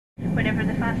Whenever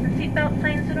the fasten seatbelt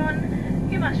signs are on,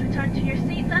 you must return to your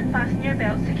seats and fasten your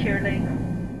belt securely.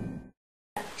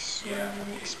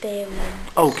 Experience.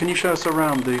 Oh, can you show us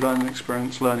around the Learning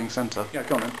Experience Learning Centre? Yeah,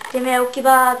 go on then. The Milky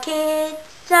Bar kids,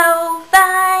 so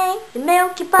fine. The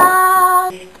Milky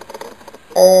Bar.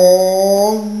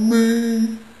 On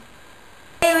me.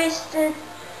 Here is the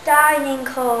dining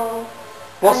hall.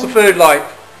 What's the food like?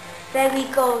 Very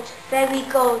good, very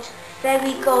good,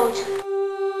 very good.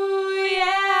 Ooh,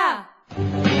 yeah!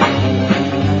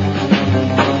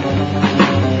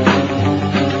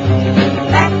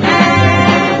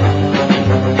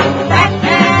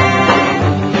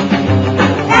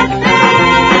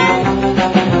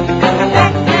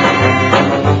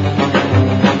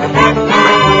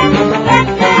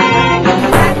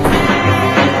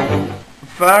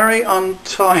 Very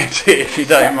untidy, if you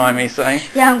don't mind me saying.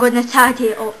 Yeah, I'm going to tidy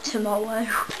it up tomorrow.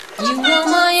 You know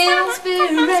my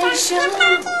inspiration.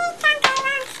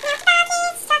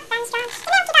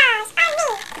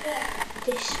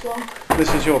 This one.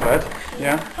 This is your bed,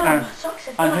 yeah? Oh,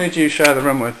 And who do you share the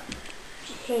room with?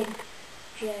 Him.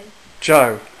 Joe.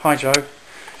 Joe. Hi, Joe.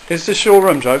 Is this your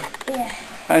room, Joe? Yeah.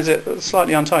 Is it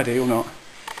slightly untidy or not?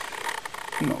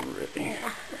 Not really.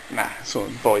 Nah, sort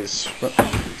of boys.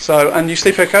 So, and you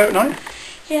sleep okay at night?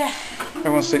 Yeah.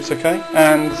 Everyone sleeps okay?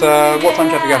 And what time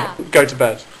do you have to go to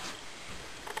bed?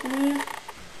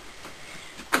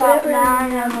 About 9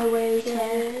 I'm awake.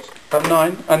 About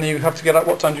 9? And you have to get up,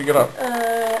 what time do you get up?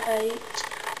 8.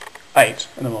 8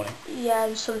 in the morning. Yeah,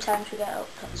 and sometimes we get up.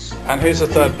 And who's the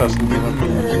third person in the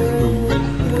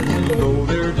room?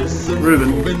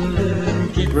 Reuben.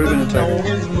 Reuben and Tony.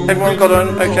 Everyone got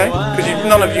on okay? Because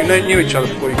none of you knew each other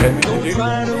before you came in, did you?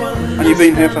 And you've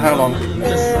been here for how long?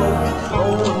 It's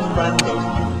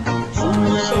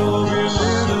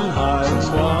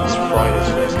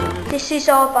Friday. This is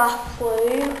our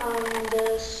bathroom and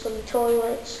there's some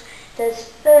toilets. There's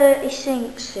 30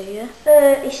 sinks here.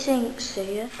 30 sinks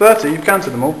here. 30? You've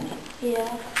counted them all?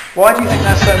 Yeah. Why do you think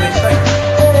there's so many sinks?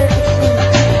 30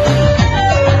 sinks.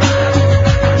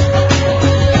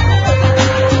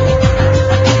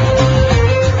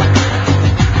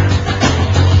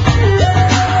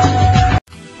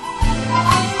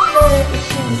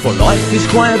 For life is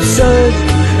quite absurd,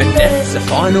 and death's the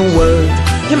final word.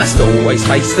 You must always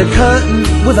face the curtain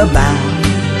with a bow.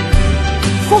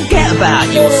 Forget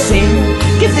about your sin,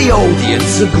 give the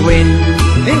audience a grin.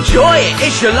 Enjoy it,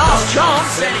 it's your last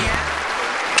chance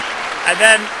anyhow. And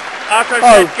then after I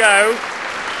said go,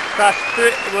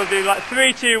 we'll do like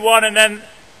 3, 2, 1, and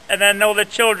then all the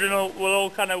children will all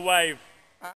kind of wave.